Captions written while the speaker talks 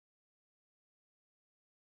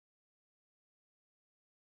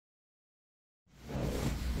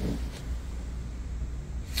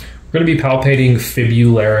We're going to be palpating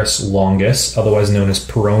Fibularis Longus, otherwise known as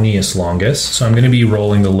Peroneal Longus. So I'm going to be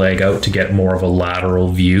rolling the leg out to get more of a lateral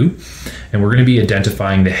view. And we're going to be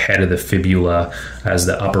identifying the head of the fibula as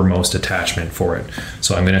the uppermost attachment for it.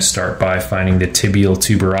 So I'm going to start by finding the tibial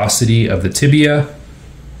tuberosity of the tibia.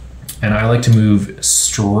 And I like to move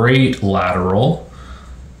straight lateral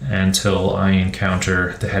until I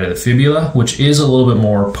encounter the head of the fibula, which is a little bit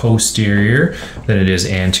more posterior than it is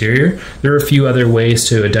anterior. There are a few other ways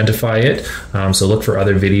to identify it, so look for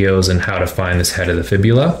other videos on how to find this head of the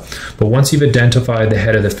fibula. But once you've identified the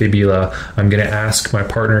head of the fibula, I'm going to ask my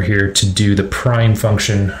partner here to do the prime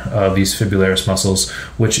function of these fibularis muscles,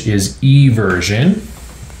 which is eversion.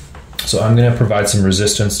 So I'm going to provide some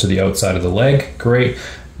resistance to the outside of the leg. Great.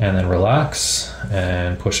 And then relax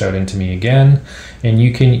and push out into me again. And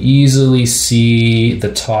you can easily see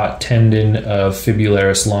the taut tendon of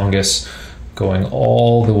Fibularis longus going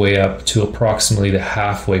all the way up to approximately the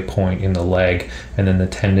halfway point in the leg. And then the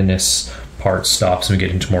tendinous part stops and we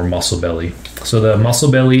get into more muscle belly. So the muscle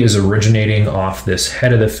belly is originating off this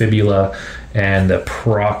head of the fibula and the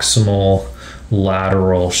proximal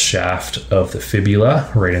lateral shaft of the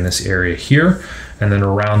fibula right in this area here. And then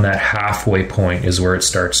around that halfway point is where it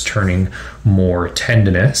starts turning more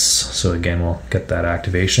tendinous. So again, we'll get that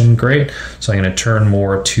activation. Great. So I'm going to turn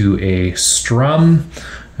more to a strum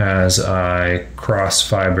as I cross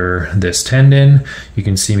fiber this tendon. You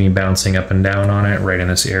can see me bouncing up and down on it right in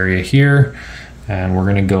this area here. And we're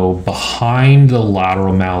going to go behind the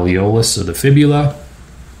lateral malleolus of the fibula.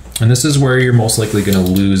 And this is where you're most likely going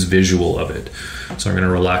to lose visual of it. So I'm going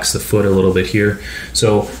to relax the foot a little bit here.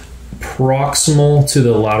 So proximal to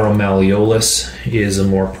the lateral malleolus is a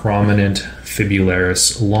more prominent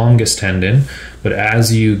Fibularis longus tendon, but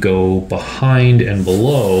as you go behind and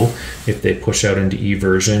below, if they push out into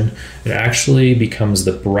eversion, it actually becomes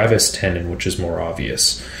the brevis tendon, which is more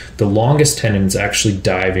obvious. The longest tendon is actually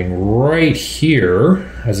diving right here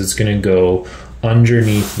as it's going to go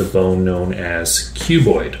underneath the bone known as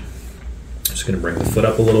cuboid. Just going to bring the foot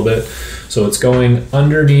up a little bit. So it's going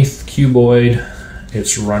underneath cuboid.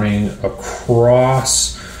 It's running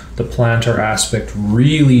across the plantar aspect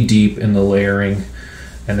really deep in the layering,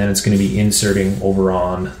 and then it's going to be inserting over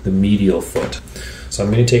on the medial foot. So I'm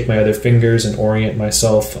going to take my other fingers and orient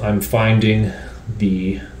myself. I'm finding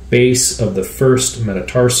the base of the first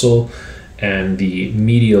metatarsal and the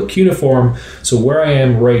medial cuneiform. So where I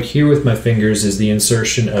am right here with my fingers is the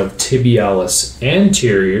insertion of tibialis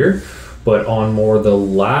anterior, but on more the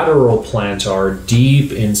lateral plantar,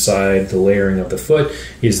 deep inside the layering of the foot,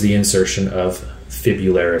 is the insertion of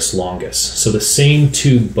Fibularis longus. So the same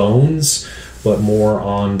two bones, but more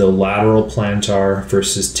on the lateral plantar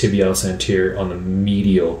versus tibialis anterior on the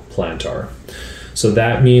medial plantar. So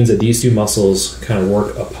that means that these two muscles kind of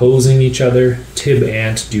work opposing each other, tib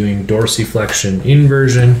ant doing dorsiflexion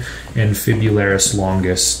inversion, and Fibularis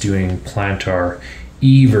longus doing plantar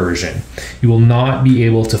eversion. You will not be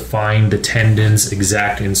able to find the tendon's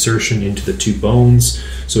exact insertion into the two bones,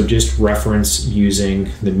 so just reference using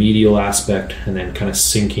the medial aspect and then kind of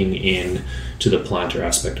sinking in to the plantar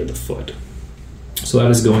aspect of the foot. So that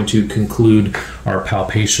is going to conclude our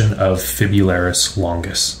palpation of Fibularis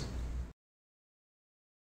longus.